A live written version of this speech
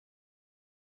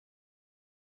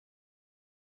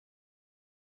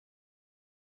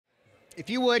If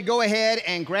you would, go ahead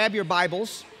and grab your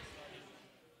Bibles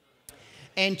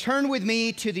and turn with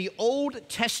me to the Old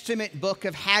Testament book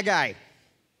of Haggai.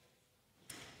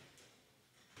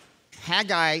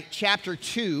 Haggai chapter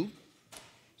 2.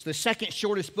 It's the second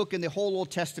shortest book in the whole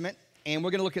Old Testament, and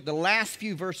we're going to look at the last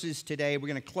few verses today. We're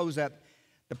going to close up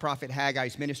the prophet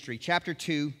Haggai's ministry. Chapter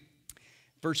 2,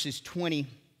 verses 20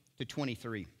 to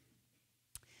 23.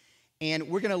 And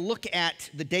we're going to look at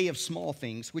the day of small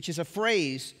things, which is a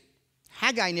phrase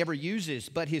Haggai never uses,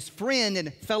 but his friend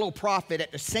and fellow prophet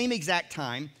at the same exact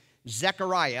time,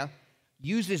 Zechariah,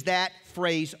 uses that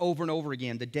phrase over and over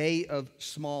again, the day of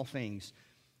small things,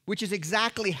 which is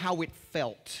exactly how it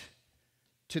felt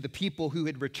to the people who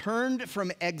had returned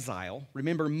from exile.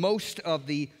 Remember, most of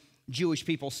the Jewish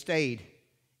people stayed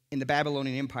in the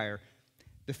Babylonian Empire.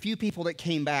 The few people that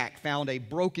came back found a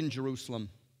broken Jerusalem,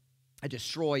 a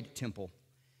destroyed temple,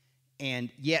 and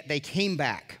yet they came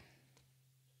back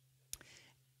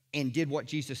and did what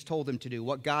Jesus told them to do,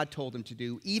 what God told them to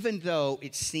do, even though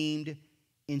it seemed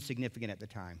insignificant at the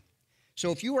time. So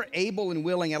if you are able and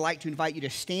willing, I'd like to invite you to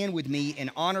stand with me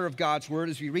in honor of God's word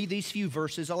as we read these few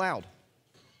verses aloud.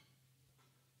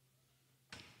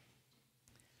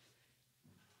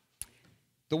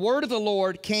 The word of the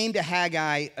Lord came to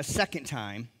Haggai a second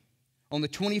time on the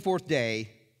 24th day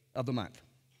of the month.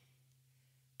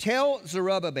 Tell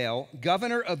Zerubbabel,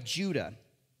 governor of Judah,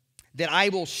 that I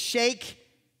will shake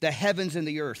the heavens and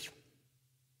the earth.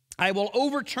 I will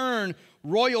overturn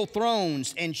royal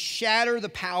thrones and shatter the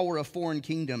power of foreign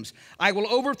kingdoms. I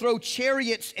will overthrow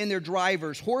chariots and their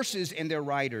drivers, horses and their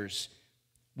riders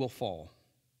will fall,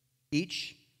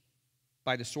 each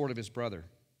by the sword of his brother.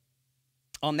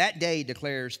 On that day,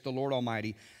 declares the Lord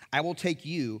Almighty, I will take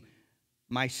you,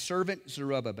 my servant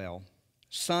Zerubbabel,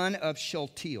 son of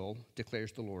Shealtiel,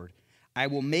 declares the Lord. I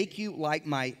will make you like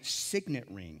my signet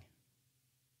ring,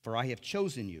 for I have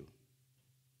chosen you,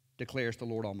 declares the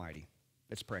Lord Almighty.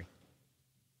 Let's pray.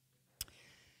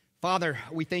 Father,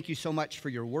 we thank you so much for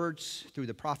your words through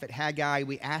the prophet Haggai.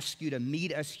 We ask you to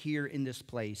meet us here in this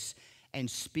place and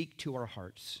speak to our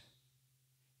hearts.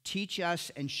 Teach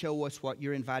us and show us what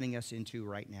you're inviting us into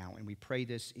right now. And we pray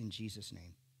this in Jesus'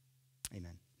 name.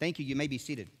 Amen. Thank you. You may be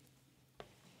seated.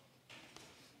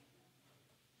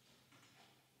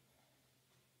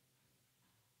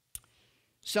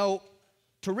 So,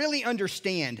 to really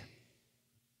understand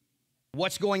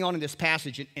what's going on in this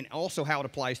passage and also how it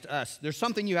applies to us, there's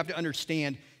something you have to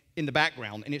understand in the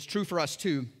background, and it's true for us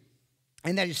too,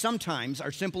 and that is sometimes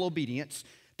our simple obedience,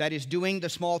 that is doing the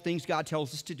small things God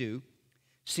tells us to do,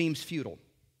 seems futile.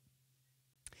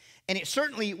 And it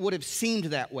certainly would have seemed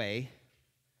that way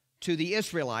to the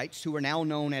Israelites, who are now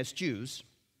known as Jews,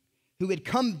 who had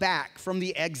come back from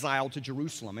the exile to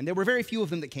Jerusalem, and there were very few of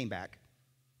them that came back.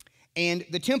 And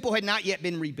the temple had not yet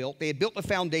been rebuilt. They had built the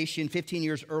foundation 15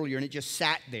 years earlier, and it just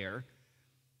sat there.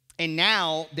 And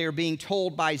now they're being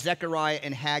told by Zechariah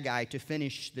and Haggai to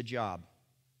finish the job.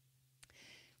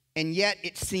 And yet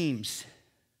it seems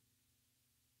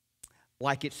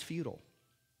like it's futile.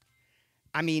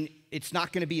 I mean, it's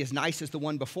not going to be as nice as the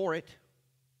one before it,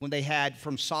 when they had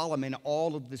from Solomon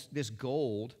all of this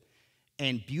gold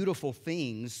and beautiful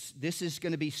things. This is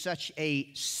going to be such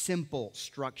a simple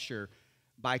structure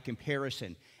by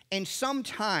comparison. And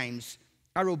sometimes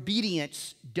our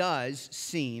obedience does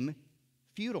seem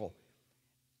futile.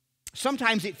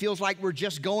 Sometimes it feels like we're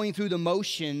just going through the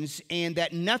motions and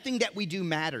that nothing that we do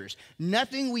matters.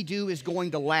 Nothing we do is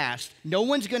going to last. No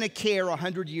one's going to care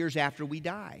 100 years after we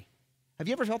die. Have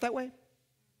you ever felt that way?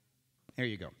 There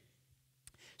you go.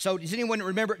 So does anyone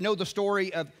know the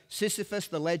story of Sisyphus,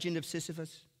 the legend of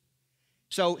Sisyphus?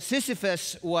 So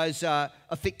Sisyphus was a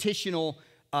fictional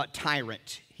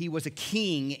tyrant. He was a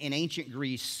king in ancient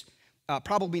Greece,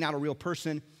 probably not a real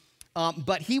person,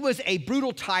 but he was a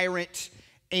brutal tyrant,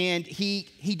 and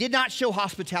he did not show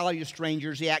hospitality to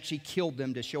strangers. He actually killed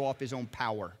them to show off his own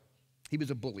power. He was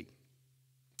a bully.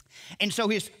 And so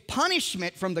his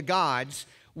punishment from the gods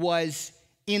was,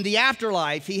 in the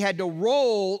afterlife, he had to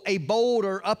roll a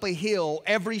boulder up a hill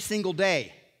every single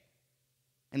day.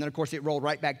 And then, of course, it rolled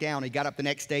right back down. He got up the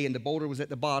next day, and the boulder was at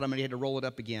the bottom, and he had to roll it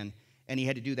up again. And he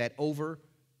had to do that over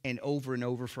and over and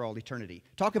over for all eternity.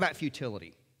 Talk about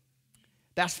futility.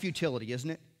 That's futility, isn't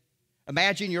it?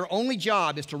 Imagine your only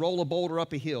job is to roll a boulder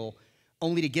up a hill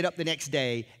only to get up the next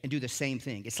day and do the same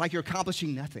thing. It's like you're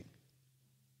accomplishing nothing.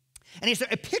 And it's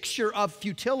a picture of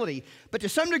futility, but to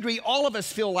some degree, all of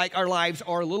us feel like our lives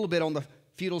are a little bit on the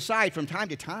futile side from time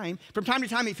to time. From time to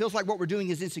time, it feels like what we're doing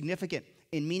is insignificant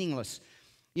and meaningless.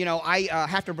 You know, I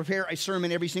have to prepare a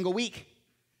sermon every single week.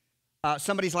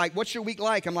 Somebody's like, what's your week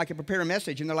like? I'm like, I prepare a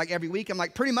message. And they're like, every week? I'm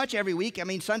like, pretty much every week. I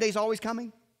mean, Sunday's always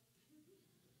coming.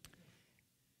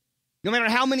 No matter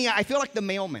how many, I feel like the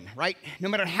mailman, right? No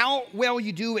matter how well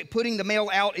you do at putting the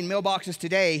mail out in mailboxes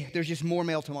today, there's just more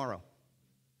mail tomorrow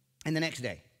and the next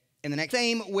day. And the next,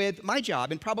 same with my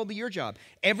job and probably your job.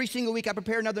 Every single week I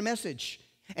prepare another message.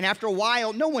 And after a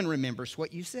while, no one remembers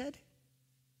what you said.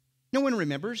 No one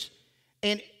remembers.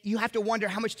 And you have to wonder,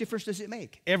 how much difference does it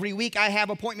make? Every week I have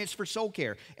appointments for soul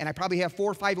care, and I probably have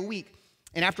 4 or 5 a week.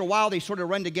 And after a while, they sort of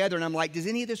run together, and I'm like, does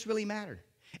any of this really matter?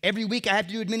 Every week I have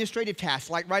to do administrative tasks,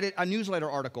 like write a newsletter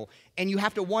article. And you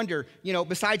have to wonder,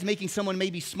 besides making someone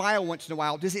maybe smile once in a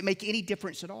while, does it make any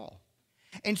difference at all?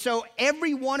 And so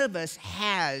every one of us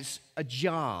has a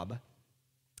job,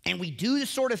 and we do the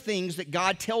sort of things that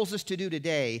God tells us to do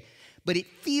today, but it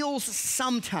feels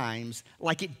sometimes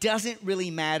like it doesn't really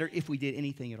matter if we did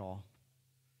anything at all.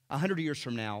 100 years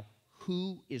from now,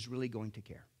 who is really going to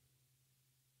care?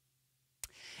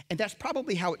 And that's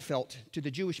probably how it felt to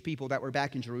the Jewish people that were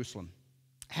back in Jerusalem.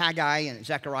 Haggai and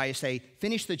Zechariah say,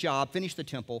 finish the job, finish the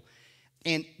temple.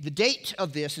 And the date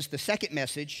of this is the second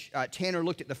message. Tanner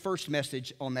looked at the first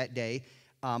message on that day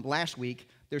last week.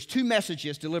 There's 2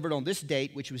 messages delivered on this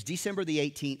date, which was December the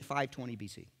 18th, 520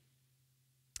 BC.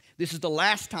 This is the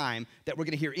last time that we're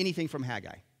going to hear anything from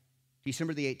Haggai.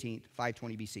 December the 18th,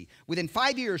 520 BC. Within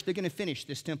 5 years, they're going to finish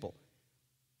this temple.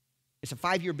 It's a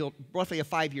 5-year build, roughly a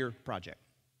 5-year project.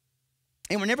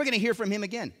 And we're never going to hear from him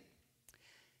again.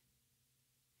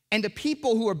 And the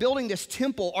people who are building this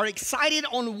temple are excited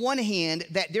on one hand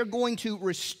that they're going to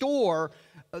restore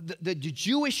the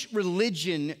Jewish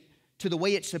religion to the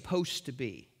way it's supposed to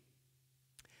be.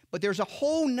 But there's a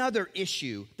whole nother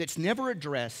issue that's never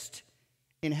addressed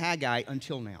in Haggai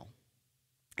until now.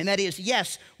 And that is,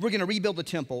 yes, we're going to rebuild the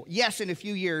temple. Yes, in a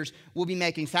few years, we'll be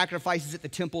making sacrifices at the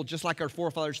temple just like our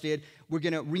forefathers did. We're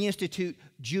going to reinstitute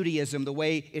Judaism the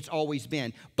way it's always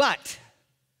been. But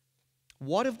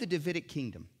what of the Davidic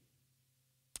kingdom?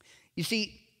 You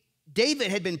see,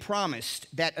 David had been promised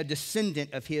that a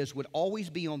descendant of his would always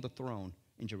be on the throne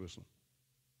in Jerusalem.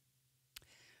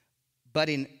 But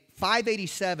in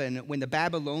 587, when the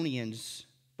Babylonians,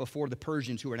 before the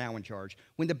Persians who are now in charge,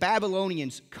 when the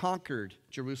Babylonians conquered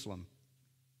Jerusalem,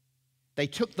 they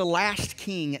took the last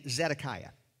king, Zedekiah,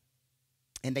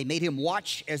 and they made him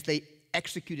watch as they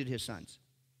executed his sons.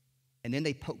 And then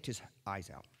they poked his eyes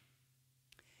out.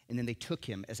 And then they took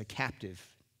him as a captive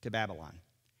to Babylon.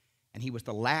 And he was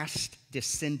the last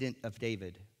descendant of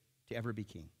David to ever be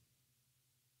king.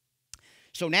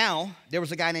 So now, there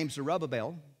was a guy named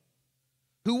Zerubbabel,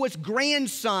 who was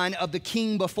grandson of the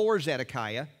king before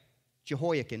Zedekiah,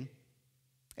 Jehoiakim,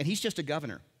 and he's just a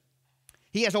governor.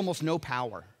 He has almost no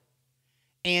power.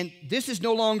 And this is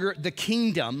no longer the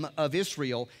kingdom of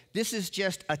Israel. This is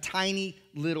just a tiny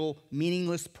little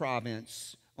meaningless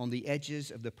province on the edges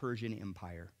of the Persian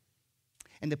Empire.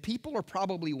 And the people are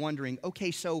probably wondering, okay,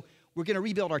 so we're going to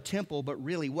rebuild our temple, but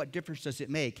really, what difference does it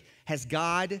make? Has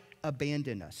God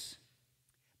abandoned us?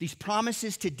 These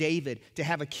promises to David to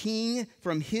have a king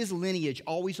from his lineage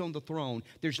always on the throne,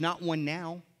 there's not one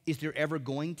now. Is there ever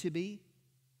going to be?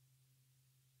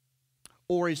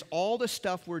 Or is all the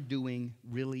stuff we're doing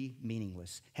really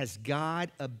meaningless? Has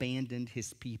God abandoned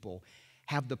his people?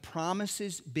 Have the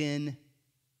promises been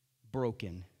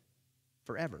broken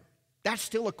forever? That's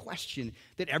still a question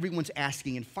that everyone's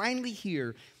asking. And finally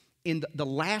here, in the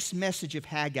last message of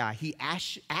Haggai, he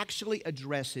actually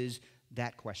addresses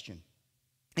that question.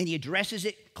 And he addresses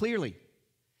it clearly.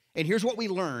 And here's what we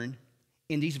learn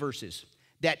in these verses.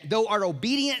 That though our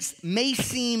obedience may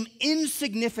seem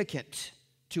insignificant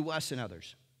to us and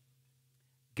others,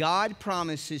 God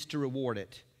promises to reward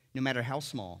it, no matter how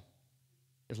small,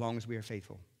 as long as we are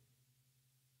faithful.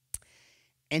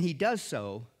 And he does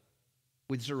so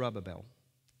with Zerubbabel.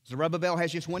 Zerubbabel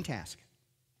has just one task.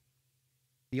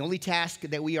 The only task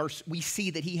that we see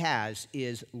that he has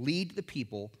is lead the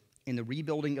people in the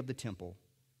rebuilding of the temple.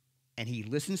 And he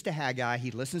listens to Haggai,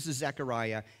 he listens to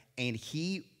Zechariah, and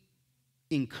he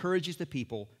encourages the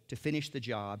people to finish the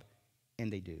job,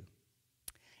 and they do.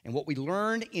 And what we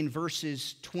learn in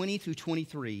verses 20 through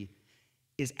 23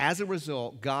 is, as a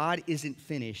result, God isn't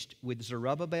finished with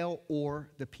Zerubbabel or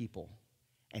the people,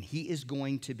 and he is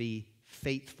going to be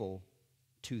faithful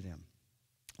to them.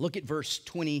 Look at verse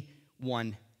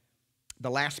 21,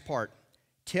 the last part.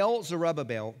 Tell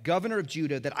Zerubbabel, governor of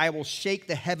Judah, that I will shake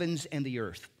the heavens and the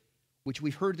earth, which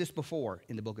we've heard this before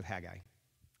in the book of Haggai.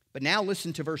 But now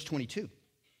listen to verse 22.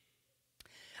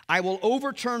 I will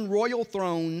overturn royal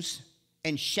thrones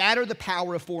and shatter the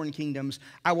power of foreign kingdoms.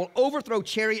 I will overthrow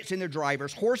chariots and their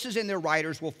drivers. Horses and their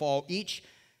riders will fall, each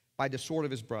by the sword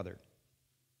of his brother.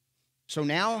 So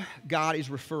now God is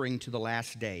referring to the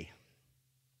last day,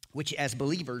 which as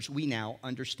believers we now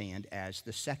understand as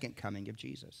the second coming of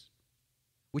Jesus,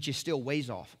 which is still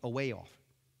a way off.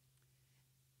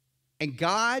 And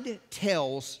God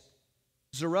tells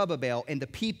Zerubbabel and the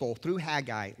people through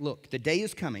Haggai, look, the day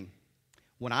is coming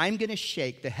when I'm going to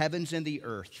shake the heavens and the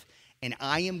earth, and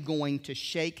I am going to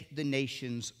shake the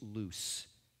nations loose.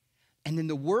 And then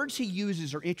the words he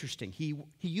uses are interesting. He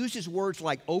uses words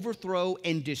like overthrow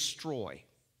and destroy.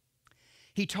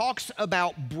 He talks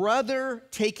about brother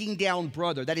taking down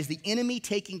brother. That is the enemy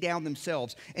taking down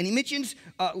themselves. And he mentions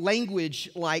language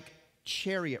like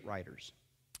chariot riders.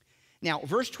 Now,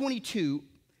 verse 22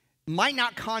 might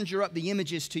not conjure up the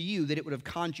images to you that it would have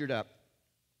conjured up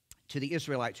to the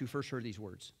Israelites who first heard these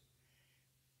words.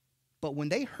 But when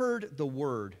they heard the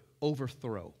word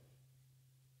overthrow,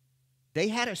 they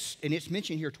had and it's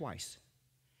mentioned here twice.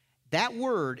 That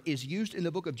word is used in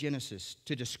the book of Genesis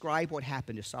to describe what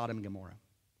happened to Sodom and Gomorrah.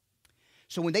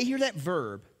 So when they hear that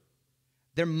verb,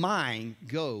 their mind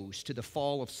goes to the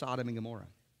fall of Sodom and Gomorrah.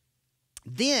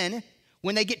 Then,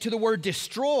 when they get to the word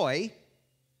destroy,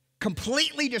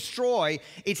 completely destroy,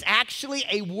 it's actually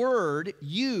a word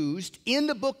used in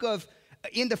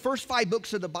the first 5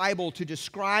 books of the Bible to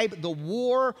describe the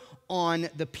war on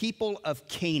the people of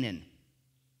Canaan.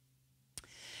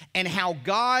 And how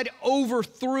God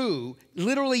overthrew,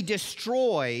 literally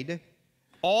destroyed,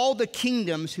 all the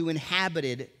kingdoms who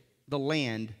inhabited the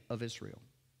land of Israel.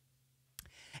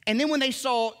 And then when they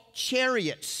saw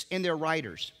chariots and their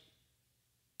riders,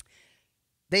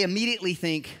 they immediately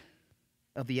think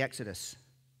of the Exodus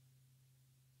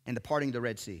and the parting of the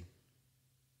Red Sea,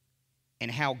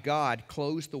 and how God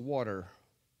closed the water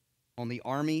on the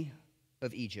army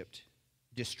of Egypt,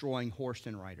 destroying horse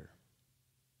and rider.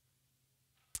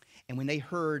 And when they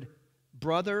heard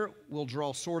brother will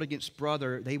draw sword against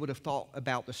brother, they would have thought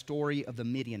about the story of the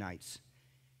Midianites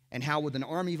and how with an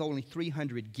army of only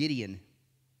 300, Gideon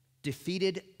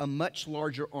defeated a much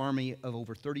larger army of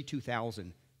over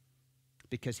 32,000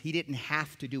 because he didn't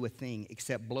have to do a thing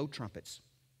except blow trumpets.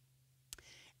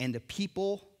 And the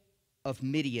people of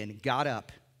Midian got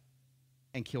up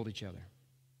and killed each other.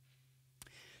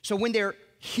 So when they're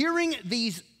hearing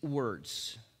these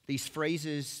words, these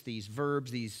phrases, these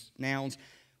verbs, these nouns,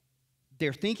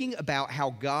 they're thinking about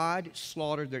how God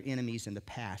slaughtered their enemies in the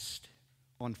past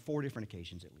on 4 different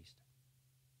occasions at least.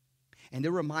 And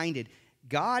they're reminded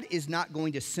God is not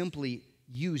going to simply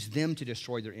use them to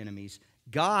destroy their enemies.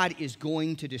 God is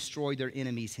going to destroy their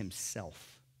enemies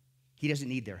himself. He doesn't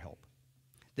need their help.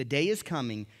 The day is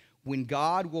coming when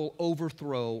God will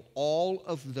overthrow all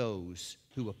of those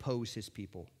who oppose his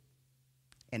people.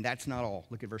 And that's not all.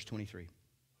 Look at verse 23.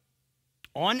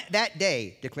 On that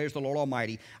day, declares the Lord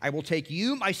Almighty, I will take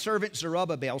you, my servant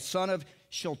Zerubbabel, son of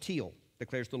Shealtiel,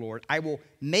 declares the Lord. I will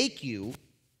make you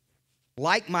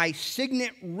like my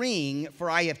signet ring, for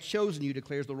I have chosen you,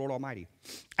 declares the Lord Almighty.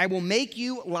 I will make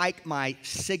you like my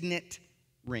signet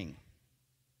ring.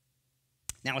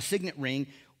 Now, a signet ring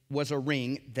was a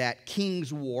ring that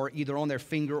kings wore either on their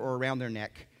finger or around their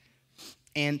neck.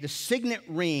 And the signet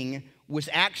ring was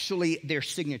actually their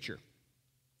signature.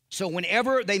 So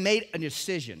whenever they made a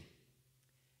decision,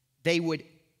 they would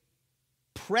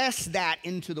press that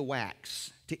into the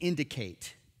wax to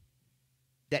indicate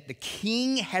that the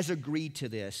king has agreed to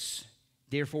this,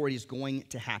 therefore it is going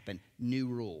to happen. New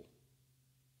rule.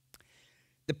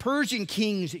 The Persian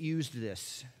kings used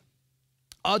this.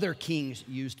 Other kings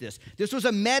used this. This was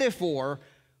a metaphor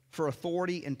for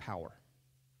authority and power.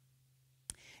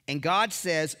 And God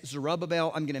says,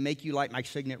 Zerubbabel, I'm going to make you like my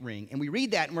signet ring. And we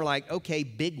read that and we're like, okay,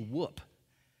 big whoop,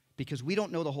 because we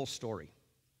don't know the whole story.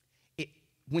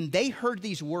 When they heard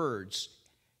these words,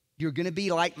 you're going to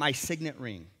be like my signet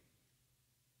ring.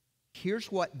 Here's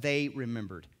what they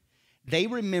remembered. They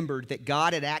remembered that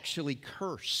God had actually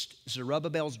cursed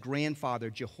Zerubbabel's grandfather,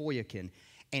 Jehoiakim,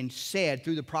 and said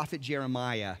through the prophet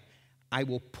Jeremiah, I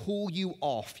will pull you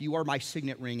off. You are my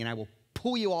signet ring, and I will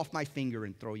pull you off my finger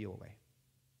and throw you away.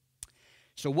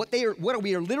 So what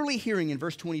we are literally hearing in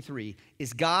verse 23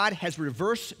 is God has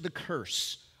reversed the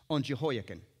curse on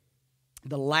Jehoiakim,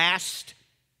 the last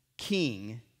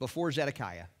king before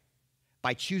Zedekiah,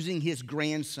 by choosing his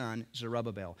grandson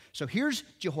Zerubbabel. So here's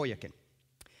Jehoiakim.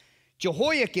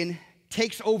 Jehoiakim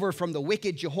takes over from the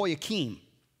wicked Jehoiakim.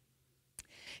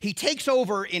 He takes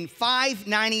over in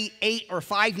 598 or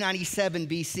 597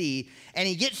 BC, and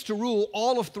he gets to rule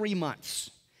all of 3 months.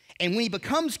 And when he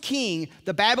becomes king,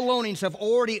 the Babylonians have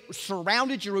already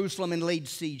surrounded Jerusalem and laid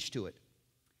siege to it.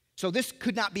 So this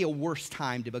could not be a worse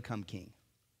time to become king.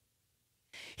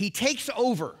 He takes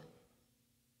over,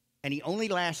 and he only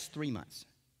lasts 3 months.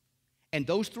 And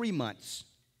those 3 months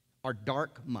are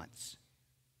dark months.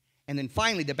 And then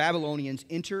finally, the Babylonians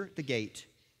enter the gate,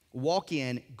 walk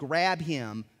in, grab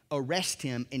him, arrest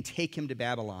him, and take him to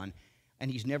Babylon, and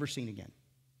he's never seen again.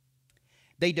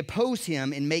 They depose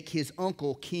him and make his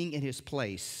uncle king in his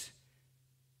place,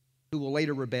 who will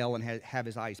later rebel and have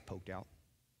his eyes poked out.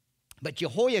 But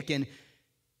Jehoiakim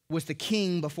was the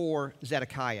king before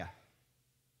Zedekiah.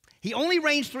 He only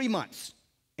reigns 3 months,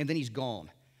 and then he's gone,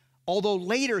 although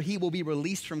later he will be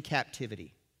released from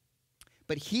captivity.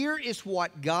 But here is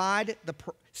what God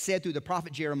said through the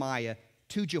prophet Jeremiah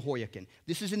to Jehoiakim.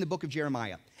 This is in the book of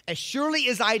Jeremiah. As surely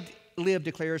as I live,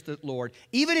 declares the Lord,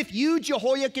 even if you,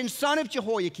 Jehoiakim, son of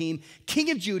Jehoiakim,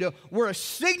 king of Judah, were a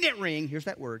signet ring, here's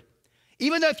that word,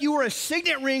 even though if you were a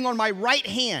signet ring on my right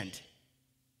hand,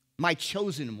 my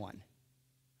chosen one,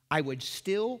 I would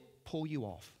still pull you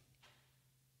off.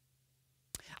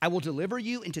 I will deliver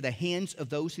you into the hands of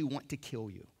those who want to kill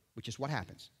you, which is what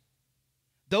happens.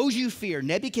 Those you fear,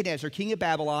 Nebuchadnezzar, king of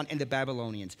Babylon, and the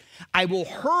Babylonians. I will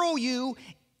hurl you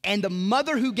and the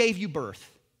mother who gave you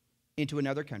birth into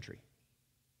another country,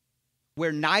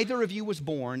 where neither of you was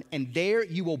born, and there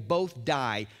you will both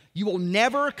die. You will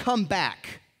never come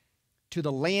back to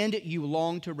the land you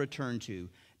long to return to.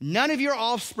 None of your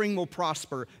offspring will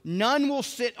prosper. None will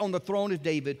sit on the throne of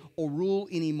David or rule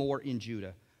anymore in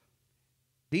Judah.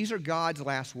 These are God's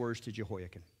last words to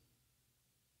Jehoiakim.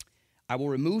 I will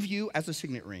remove you as a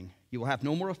signet ring. You will have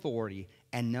no more authority,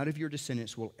 and none of your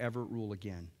descendants will ever rule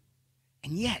again.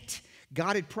 And yet,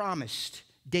 God had promised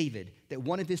David that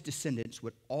one of his descendants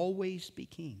would always be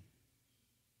king.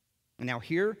 And now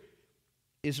here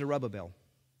is Zerubbabel,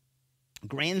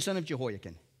 grandson of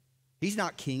Jehoiakim. He's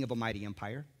not king of a mighty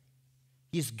empire.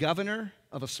 He's governor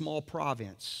of a small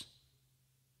province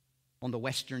on the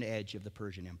western edge of the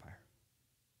Persian Empire.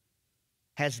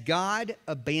 Has God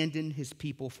abandoned his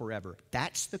people forever?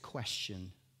 That's the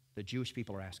question the Jewish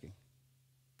people are asking.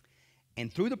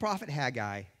 And through the prophet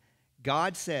Haggai,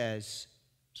 God says,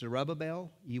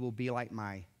 Zerubbabel, you will be like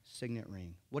my signet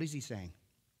ring. What is he saying?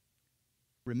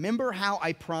 Remember how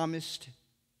I promised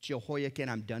Jehoiakim,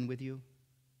 I'm done with you?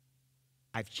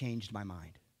 I've changed my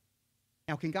mind.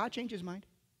 Now, can God change his mind?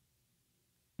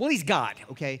 Well, he's God,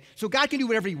 okay? So God can do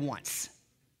whatever he wants.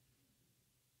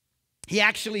 He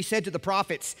actually said to the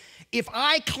prophets, if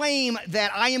I claim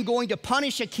that I am going to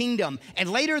punish a kingdom and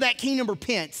later that kingdom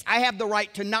repents, I have the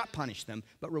right to not punish them,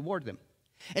 but reward them.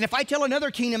 And if I tell another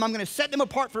kingdom I'm going to set them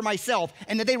apart for myself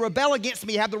and that they rebel against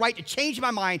me, I have the right to change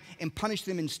my mind and punish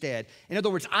them instead. In other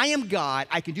words, I am God.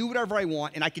 I can do whatever I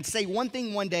want, and I can say one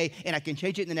thing one day and I can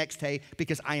change it the next day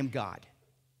because I am God.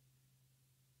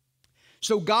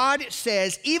 So God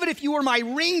says, even if you were my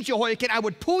ring, Jehoiakim, I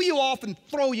would pull you off and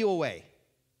throw you away.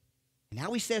 And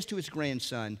now he says to his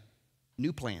grandson,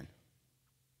 new plan.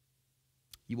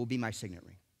 You will be my signet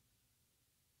ring.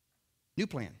 New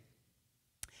plan.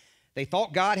 They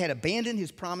thought God had abandoned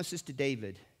his promises to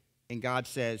David, and God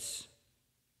says,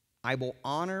 I will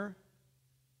honor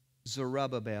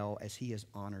Zerubbabel as he has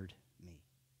honored me.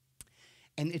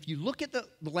 And if you look at the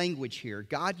language here,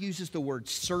 God uses the word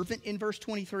servant in verse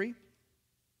 23.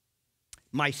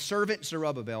 My servant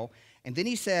Zerubbabel. And then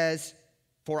he says,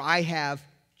 for I have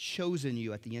chosen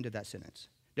you at the end of that sentence.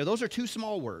 Now, those are two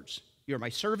small words. You're my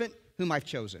servant whom I've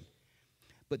chosen.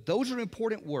 But those are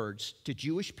important words to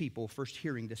Jewish people first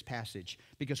hearing this passage,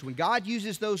 because when God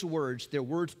uses those words, they're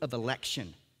words of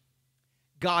election.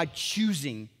 God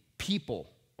choosing people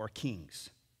or kings.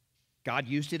 God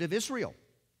used it of Israel.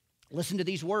 Listen to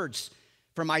these words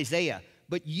from Isaiah.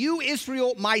 But you,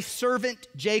 Israel, my servant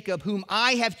Jacob, whom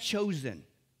I have chosen.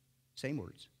 Same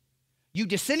words. You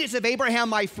descendants of Abraham,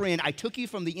 my friend, I took you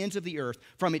from the ends of the earth.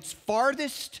 From its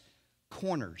farthest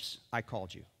corners I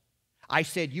called you. I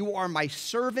said, you are my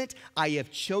servant. I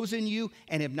have chosen you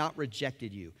and have not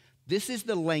rejected you. This is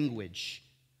the language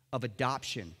of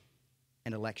adoption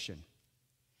and election.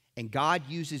 And God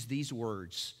uses these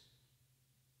words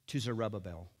to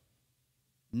Zerubbabel.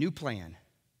 New plan.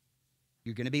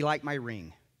 You're going to be like my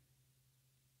ring.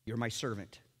 You're my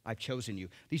servant. I've chosen you.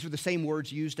 These are the same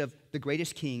words used of the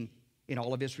greatest king in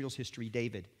all of Israel's history,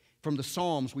 David. From the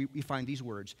Psalms, we find these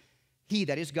words. He,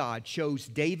 that is God, chose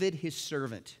David his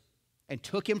servant and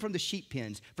took him from the sheep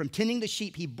pens. From tending the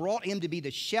sheep, he brought him to be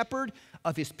the shepherd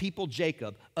of his people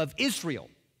Jacob, of Israel,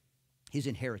 his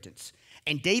inheritance.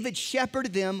 And David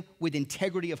shepherded them with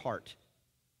integrity of heart.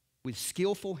 With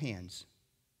skillful hands,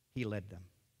 he led them.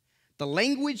 The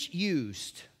language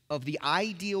used of the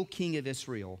ideal king of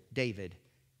Israel, David,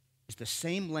 is the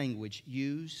same language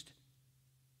used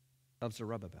of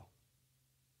Zerubbabel.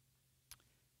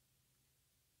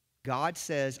 God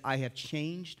says, I have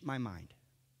changed my mind.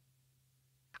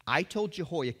 I told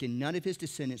Jehoiakim none of his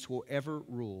descendants will ever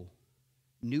rule.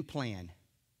 New plan.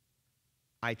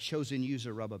 I've chosen you,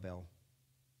 Zerubbabel,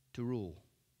 to rule.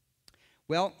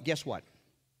 Well, guess what?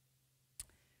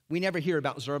 We never hear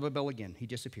about Zerubbabel again. He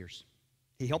disappears.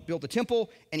 He helped build the temple,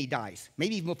 and he dies.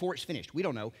 Maybe even before it's finished. We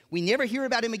don't know. We never hear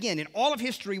about him again. In all of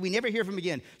history, we never hear from him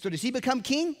again. So does he become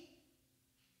king?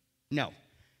 No.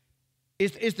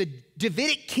 Is the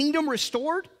Davidic kingdom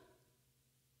restored?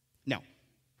 No.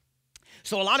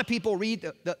 So a lot of people read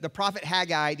the prophet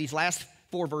Haggai, these last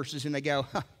 4 verses, and they go,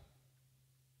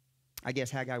 I guess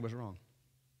Haggai was wrong.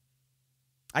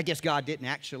 I guess God didn't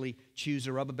actually choose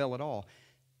Zerubbabel at all.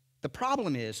 The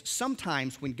problem is,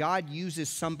 sometimes when God uses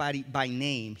somebody by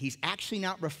name, he's actually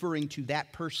not referring to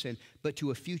that person, but to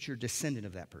a future descendant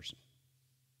of that person.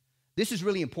 This is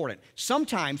really important.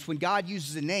 Sometimes when God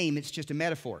uses a name, it's just a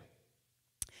metaphor.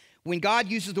 When God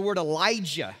uses the word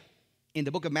Elijah in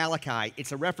the book of Malachi,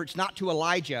 it's a reference not to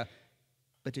Elijah,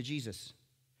 but to Jesus.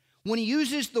 When he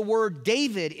uses the word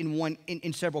David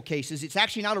in several cases, it's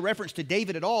actually not a reference to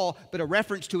David at all, but a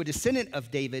reference to a descendant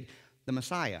of David, the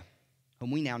Messiah,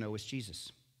 whom we now know as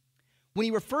Jesus. When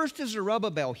he refers to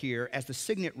Zerubbabel here as the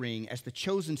signet ring, as the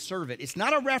chosen servant, it's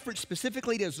not a reference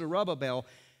specifically to Zerubbabel,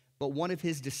 but one of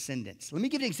his descendants. Let me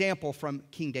give an example from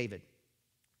King David.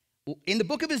 In the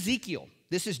book of Ezekiel,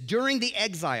 this is during the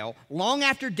exile, long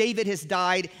after David has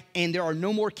died and there are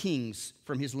no more kings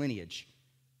from his lineage.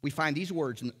 We find these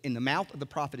words in the mouth of the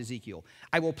prophet Ezekiel.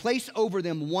 I will place over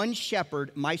them one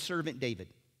shepherd, my servant David.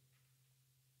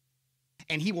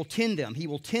 And he will tend them. He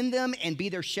will tend them and be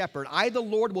their shepherd. I, the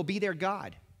Lord, will be their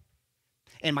God.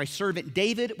 And my servant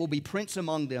David will be prince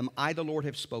among them. I, the Lord,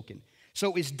 have spoken.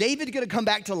 So is David going to come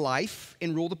back to life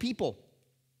and rule the people?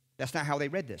 That's not how they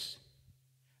read this.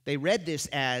 They read this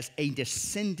as a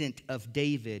descendant of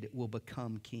David will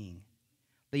become king.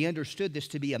 They understood this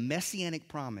to be a messianic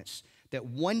promise that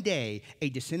one day a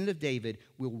descendant of David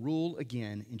will rule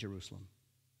again in Jerusalem.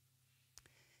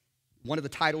 One of the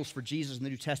titles for Jesus in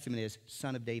the New Testament is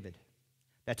Son of David.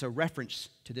 That's a reference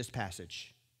to this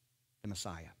passage, the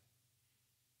Messiah.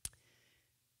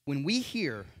 When we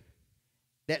hear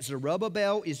that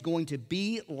Zerubbabel is going to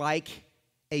be like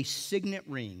a signet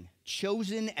ring,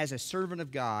 chosen as a servant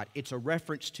of God, it's a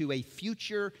reference to a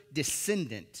future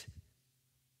descendant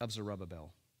of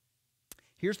Zerubbabel.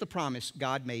 Here's the promise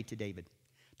God made to David.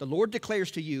 The Lord declares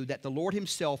to you that the Lord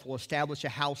himself will establish a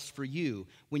house for you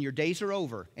when your days are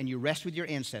over and you rest with your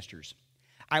ancestors.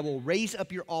 I will raise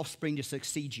up your offspring to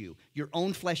succeed you, your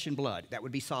own flesh and blood. That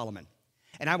would be Solomon.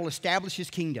 And I will establish his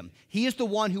kingdom. He is the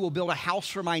one who will build a house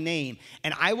for my name,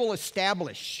 and I will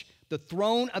establish the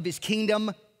throne of his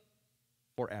kingdom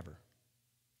forever.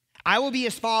 I will be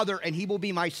his father, and he will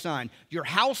be my son. Your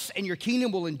house and your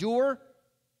kingdom will endure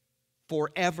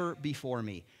forever before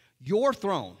me. Your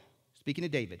throne, speaking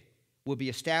of David, will be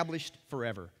established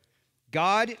forever.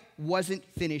 God wasn't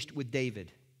finished with David,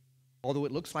 although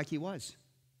it looks like he was.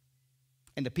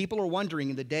 And the people are wondering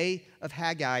in the day of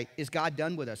Haggai, is God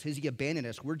done with us? Has he abandoned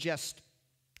us? We're just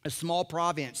a small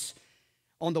province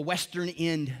on the western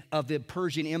end of the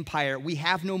Persian Empire. We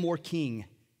have no more king.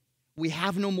 We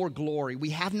have no more glory.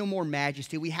 We have no more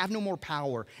majesty. We have no more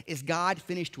power. Is God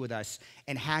finished with us?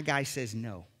 And Haggai says,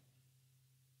 no.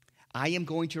 I am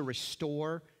going to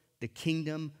restore the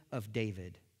kingdom of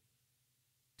David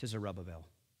to Zerubbabel.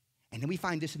 And then we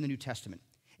find this in the New Testament.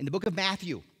 In the book of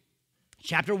Matthew,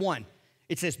 chapter 1,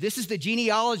 it says, this is the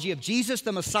genealogy of Jesus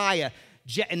the Messiah.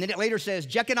 And then it later says,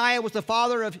 Jeconiah was the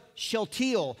father of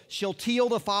Shealtiel, Shealtiel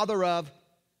the father of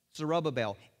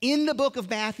Zerubbabel. In the book of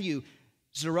Matthew,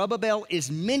 Zerubbabel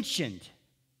is mentioned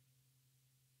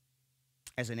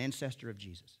as an ancestor of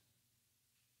Jesus.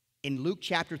 In Luke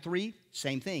chapter 3,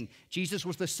 same thing. Jesus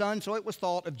was the son, so it was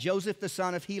thought, of Joseph, the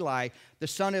son of Heli, the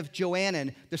son of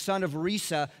Joanan, the son of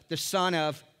Risa, the son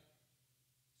of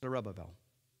Zerubbabel.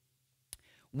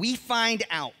 We find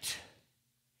out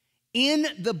in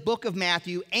the book of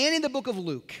Matthew and in the book of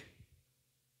Luke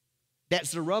that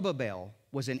Zerubbabel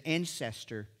was an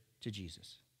ancestor to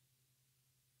Jesus.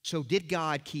 So did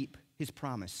God keep his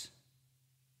promise?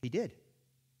 He did.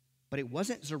 But it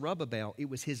wasn't Zerubbabel, it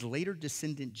was his later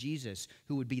descendant Jesus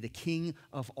who would be the king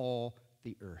of all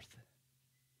the earth.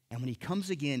 And when he comes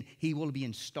again, he will be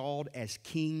installed as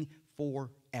king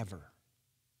forever.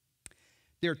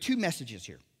 There are two messages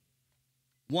here.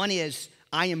 One is,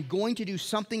 I am going to do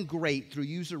something great through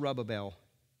you, Zerubbabel.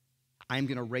 I am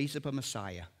going to raise up a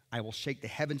Messiah. I will shake the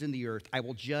heavens and the earth. I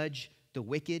will judge the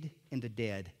wicked and the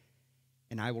dead,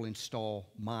 and I will install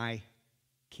my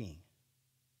king.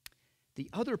 The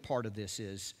other part of this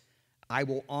is, I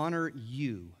will honor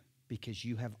you because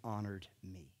you have honored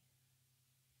me.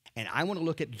 And I want to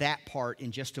look at that part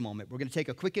in just a moment. We're going to take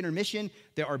a quick intermission.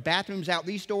 There are bathrooms out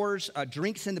these doors,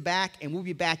 drinks in the back, and we'll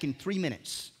be back in 3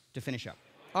 minutes to finish up.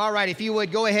 All right, if you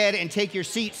would, go ahead and take your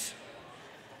seats.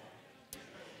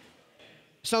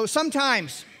 So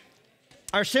sometimes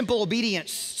our simple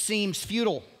obedience seems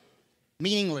futile,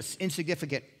 meaningless,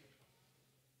 insignificant.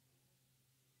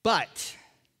 But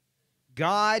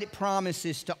God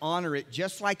promises to honor it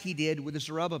just like he did with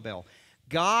Zerubbabel.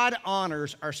 God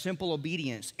honors our simple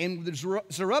obedience. And with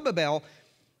Zerubbabel,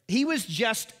 he was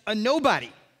just a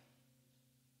nobody.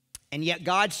 And yet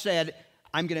God said,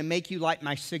 I'm going to make you like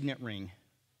my signet ring.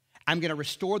 I'm going to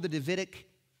restore the Davidic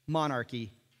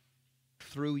monarchy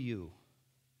through you.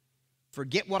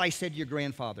 Forget what I said to your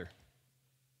grandfather.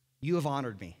 You have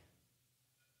honored me.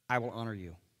 I will honor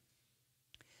you.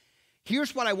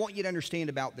 Here's what I want you to understand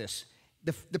about this.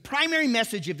 The primary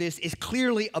message of this is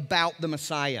clearly about the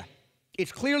Messiah.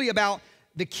 It's clearly about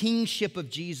the kingship of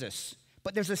Jesus.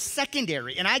 But there's a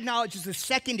secondary, and I acknowledge there's a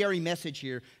secondary message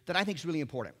here that I think is really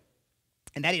important.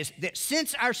 And that is that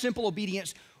since our simple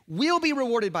obedience will be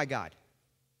rewarded by God,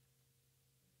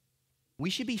 we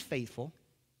should be faithful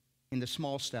in the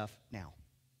small stuff now.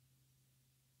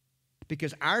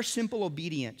 Because our simple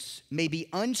obedience may be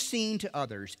unseen to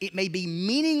others. It may be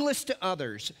meaningless to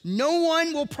others. No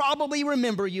one will probably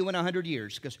remember you in 100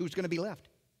 years, because who's going to be left?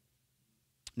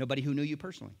 Nobody who knew you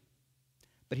personally.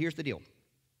 But here's the deal.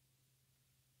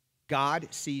 God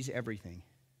sees everything,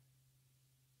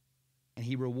 and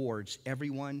he rewards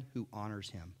everyone who honors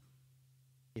him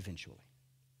eventually.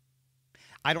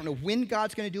 I don't know when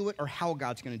God's going to do it or how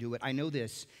God's going to do it. I know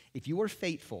this. If you are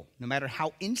faithful, no matter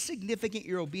how insignificant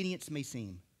your obedience may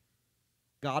seem,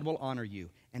 God will honor you.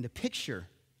 And the picture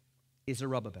is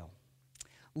Zerubbabel.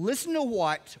 Listen to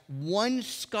what one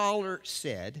scholar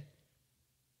said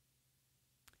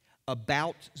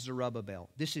about Zerubbabel.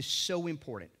 This is so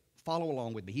important. Follow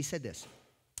along with me. He said this.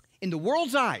 In the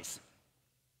world's eyes,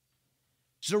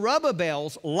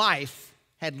 Zerubbabel's life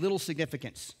had little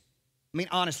significance. I mean,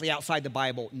 honestly, outside the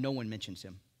Bible, no one mentions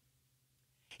him.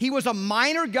 He was a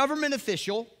minor government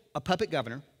official, a puppet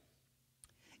governor,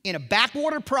 in a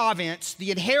backwater province,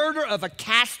 the inheritor of a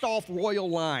cast-off royal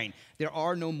line. There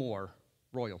are no more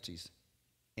royalties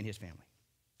in his family.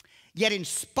 Yet in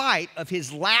spite of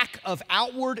his lack of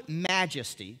outward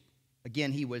majesty,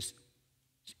 again, he was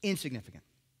insignificant.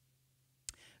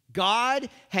 God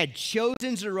had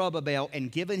chosen Zerubbabel and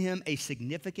given him a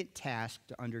significant task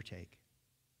to undertake.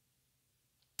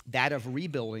 That of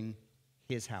rebuilding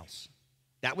his house.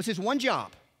 That was his one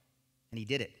job, and he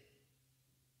did it.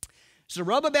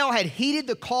 Zerubbabel had heeded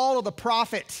the call of the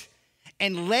prophet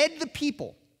and led the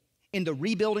people in the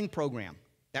rebuilding program.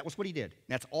 That was what he did.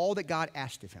 That's all that God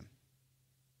asked of him.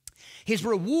 His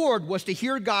reward was to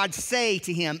hear God say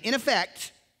to him, in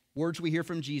effect, words we hear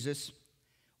from Jesus,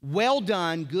 "Well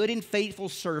done, good and faithful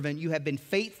servant. You have been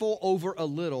faithful over a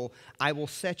little. I will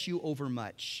set you over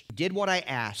much. You did what I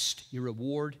asked. Your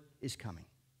reward is coming."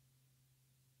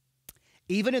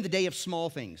 Even in the day of small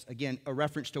things, again, a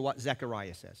reference to what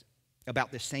Zechariah says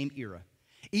about this same era.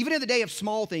 Even in the day of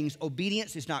small things,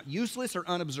 obedience is not useless or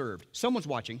unobserved. Someone's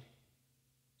watching.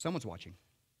 Someone's watching.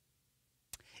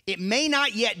 It may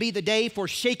not yet be the day for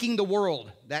shaking the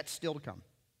world. That's still to come.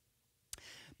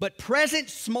 But present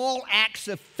small acts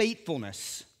of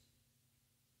faithfulness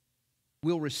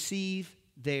will receive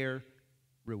their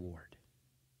reward.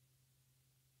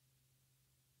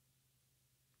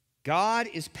 God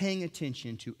is paying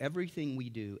attention to everything we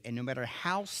do, and no matter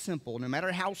how simple, no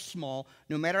matter how small,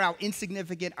 no matter how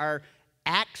insignificant our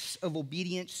acts of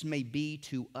obedience may be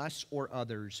to us or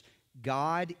others,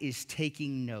 God is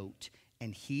taking note,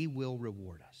 and he will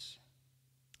reward us.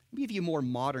 Let me give you a more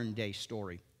modern day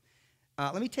story.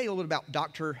 Let me tell you a little about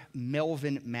Dr.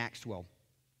 Melvin Maxwell.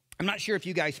 I'm not sure if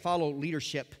you guys follow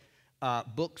leadership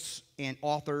books and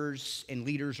authors and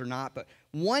leaders or not, but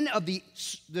one of the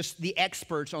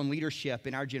experts on leadership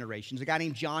in our generation is a guy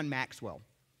named John Maxwell.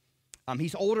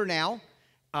 He's older now.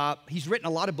 He's written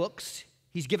a lot of books.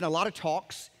 He's given a lot of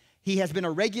talks. He has been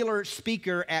a regular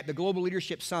speaker at the Global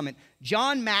Leadership Summit.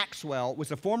 John Maxwell was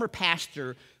a former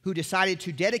pastor who decided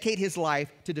to dedicate his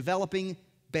life to developing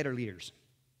better leaders.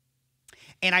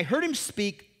 And I heard him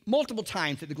speak multiple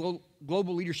times at the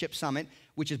Global Leadership Summit,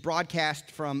 which is broadcast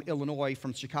from Illinois,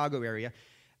 from the Chicago area.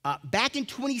 Back in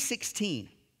 2016,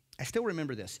 I still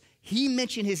remember this. He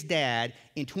mentioned his dad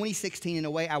in 2016 in a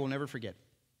way I will never forget.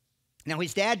 Now,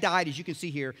 his dad died, as you can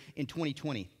see here, in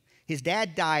 2020. His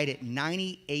dad died at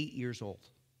 98 years old.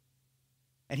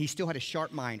 And he still had a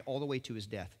sharp mind all the way to his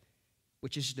death,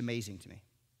 which is just amazing to me.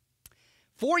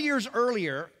 4 years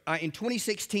earlier, in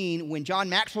 2016, when John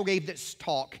Maxwell gave this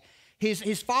talk,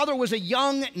 His father was a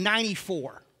young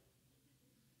 94.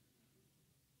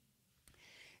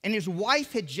 And his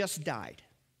wife had just died,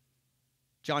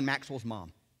 John Maxwell's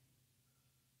mom.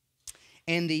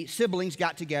 And the siblings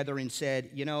got together and said,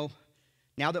 you know,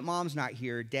 now that mom's not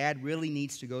here, dad really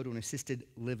needs to go to an assisted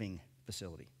living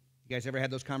facility. You guys ever had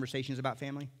those conversations about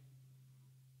family?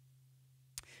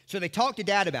 So they talked to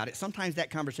dad about it. Sometimes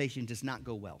that conversation does not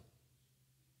go well.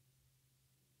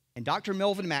 And Dr.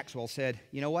 Melvin Maxwell said,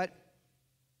 you know what?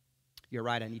 You're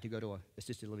right, I need to go to an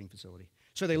assisted living facility.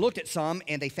 So they looked at some,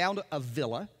 and they found a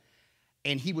villa,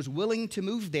 and he was willing to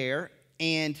move there,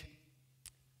 and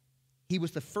he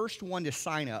was the first one to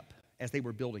sign up as they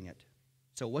were building it.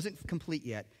 So it wasn't complete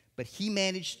yet, but he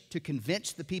managed to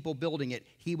convince the people building it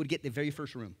he would get the very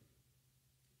first room.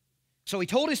 So he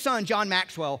told his son, John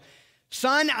Maxwell,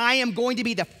 son, I am going to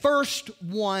be the first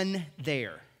one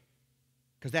there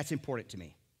because that's important to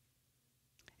me.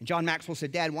 And John Maxwell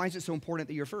said, Dad, why is it so important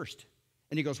that you're first?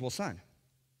 And he goes, well, son,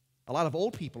 a lot of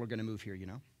old people are going to move here, you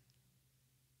know.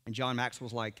 And John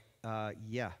Maxwell's like,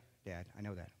 yeah, Dad, I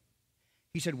know that.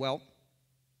 He said, well,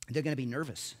 they're going to be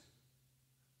nervous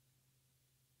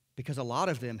because a lot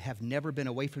of them have never been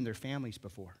away from their families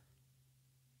before.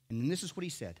 And then this is what he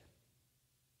said.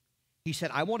 He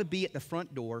said, I want to be at the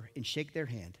front door and shake their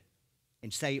hand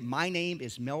and say, my name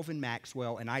is Melvin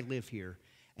Maxwell, and I live here,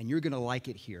 and you're going to like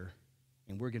it here,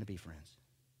 and we're going to be friends.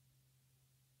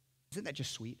 Isn't that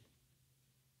just sweet?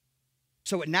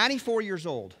 So at 94 years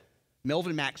old,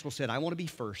 Melvin Maxwell said, I want to be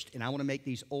first, and I want to make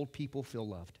these old people feel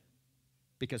loved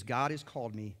because God has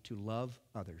called me to love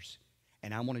others,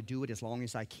 and I want to do it as long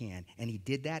as I can. And he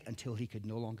did that until he could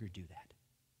no longer do that.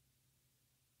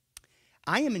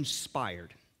 I am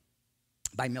inspired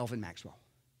by Melvin Maxwell.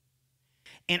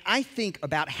 And I think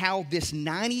about how this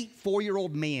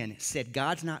 94-year-old man said,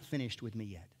 God's not finished with me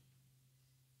yet.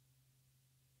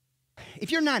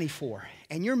 If you're 94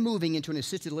 and you're moving into an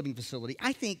assisted living facility,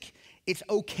 I think it's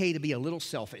okay to be a little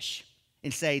selfish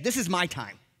and say, this is my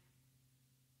time.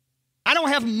 I don't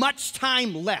have much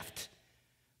time left,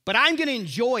 but I'm going to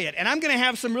enjoy it, and I'm going to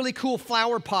have some really cool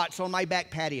flower pots on my back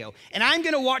patio, and I'm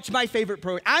going to watch my favorite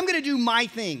program. I'm going to do my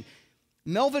thing.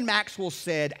 Melvin Maxwell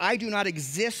said, I do not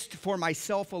exist for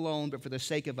myself alone, but for the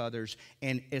sake of others,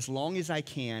 and as long as I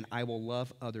can, I will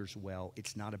love others well.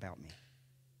 It's not about me.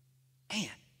 Man,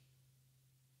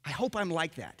 I hope I'm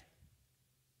like that.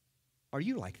 Are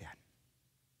you like that?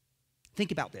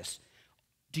 Think about this.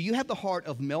 Do you have the heart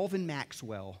of Melvin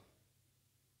Maxwell,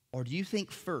 or do you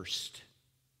think first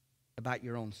about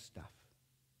your own stuff?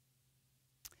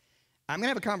 I'm going to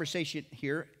have a conversation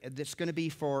here that's going to be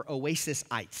for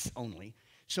Oasisites only.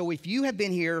 So if you have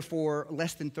been here for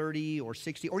less than 30 or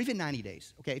 60 or even 90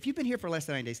 days, okay, if you've been here for less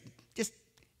than 90 days, just,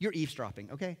 you're eavesdropping,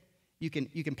 okay? You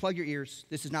can plug your ears.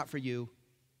 This is not for you.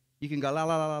 You can go la,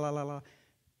 la, la, la, la, la.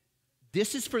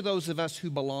 This is for those of us who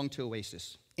belong to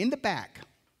Oasis. In the back,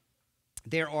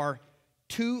 there are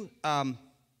two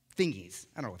thingies.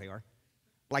 I don't know what they are.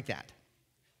 Like that.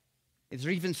 There's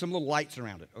even some little lights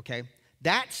around it, okay?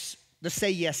 That's the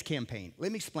Say Yes campaign.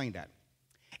 Let me explain that.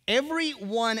 Every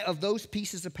one of those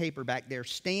pieces of paper back there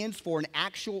stands for an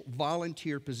actual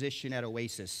volunteer position at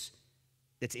Oasis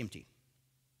that's empty.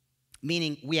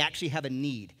 Meaning we actually have a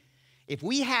need. If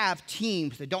we have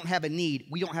teams that don't have a need,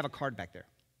 we don't have a card back there.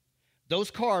 Those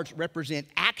cards represent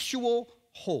actual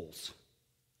holes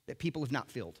that people have not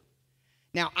filled.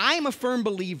 Now, I'm a firm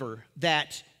believer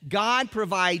that God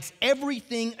provides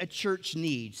everything a church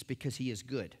needs because he is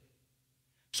good.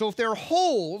 So if there are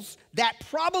holes, that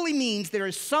probably means there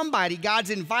is somebody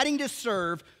God's inviting to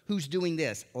serve who's doing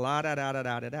this. La da da da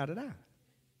da da da da.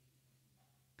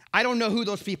 I don't know who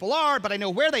those people are, but I know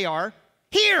where they are.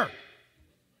 Here.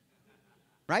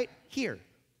 Right? Here.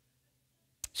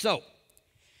 So,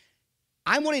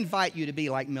 I want to invite you to be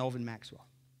like Melvin Maxwell.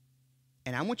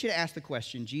 And I want you to ask the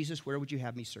question, Jesus, where would you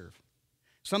have me serve?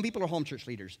 Some people are home church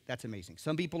leaders. That's amazing.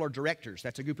 Some people are directors.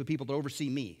 That's a group of people that oversee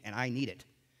me, and I need it.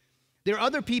 There are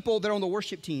other people that are on the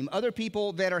worship team, other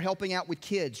people that are helping out with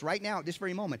kids right now at this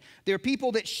very moment. There are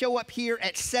people that show up here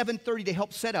at 7:30 to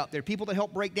help set up. There are people that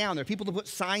help break down. There are people that put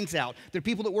signs out. There are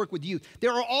people that work with youth.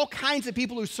 There are all kinds of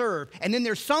people who serve. And then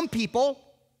there's some people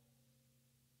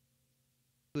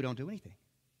who don't do anything.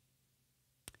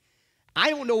 I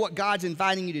don't know what God's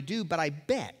inviting you to do, but I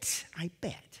bet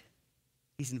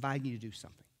he's inviting you to do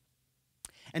something.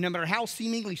 And no matter how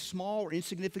seemingly small or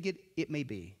insignificant it may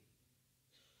be,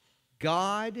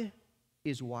 God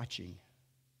is watching,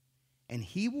 and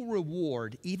he will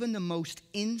reward even the most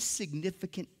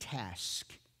insignificant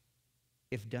task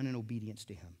if done in obedience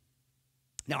to him.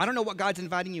 Now, I don't know what God's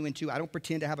inviting you into. I don't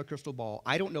pretend to have a crystal ball.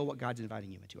 I don't know what God's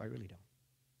inviting you into. I really don't.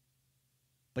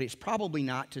 but it's probably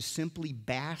not to simply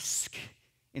bask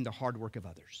in the hard work of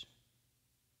others,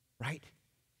 right?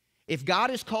 If God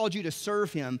has called you to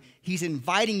serve him, he's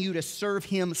inviting you to serve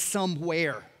him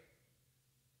somewhere.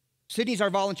 Sydney's our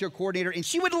volunteer coordinator, and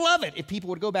she would love it if people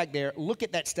would go back there, look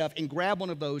at that stuff, and grab one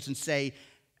of those and say,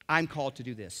 I'm called to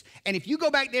do this. And if you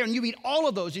go back there and you read all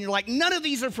of those and you're like, none of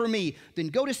these are for me, then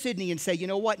go to Sydney and say, you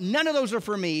know what, none of those are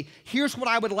for me. Here's what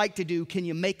I would like to do. Can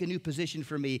you make a new position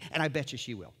for me? And I bet you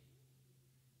she will.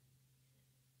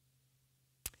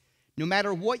 No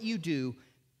matter what you do,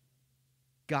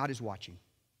 God is watching.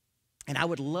 And I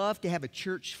would love to have a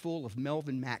church full of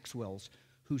Melvin Maxwells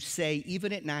who say,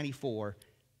 even at 94,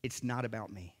 it's not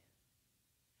about me.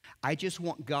 I just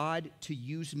want God to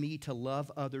use me to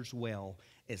love others well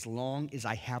as long as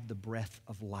I have the breath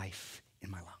of life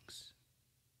in my lungs.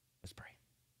 Let's pray.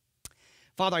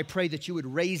 Father, I pray that you would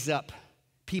raise up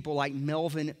people like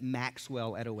Melvin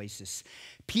Maxwell at Oasis.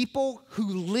 People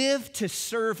who live to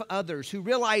serve others, who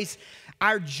realize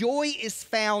our joy is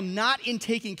found not in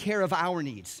taking care of our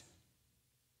needs,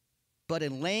 but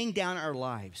in laying down our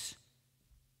lives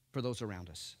for those around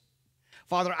us.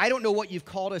 Father, I don't know what you've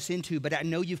called us into, but I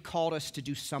know you've called us to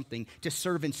do something, to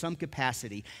serve in some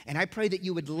capacity. And I pray that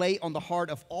you would lay on the heart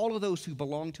of all of those who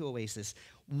belong to Oasis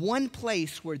one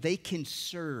place where they can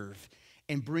serve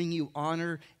and bring you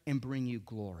honor and bring you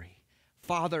glory.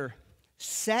 Father,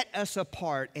 set us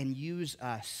apart and use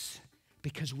us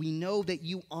because we know that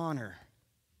you honor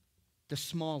the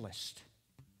smallest,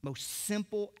 most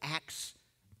simple acts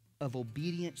of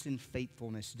obedience and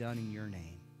faithfulness done in your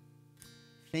name.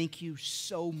 Thank you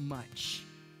so much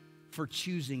for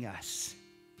choosing us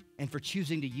and for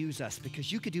choosing to use us because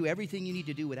you could do everything you need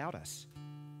to do without us.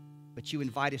 But you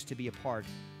invite us to be a part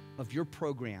of your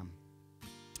program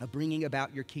of bringing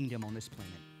about your kingdom on this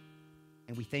planet.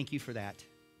 And we thank you for that.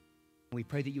 And we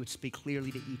pray that you would speak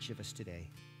clearly to each of us today.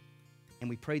 And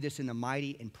we pray this in the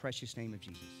mighty and precious name of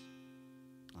Jesus.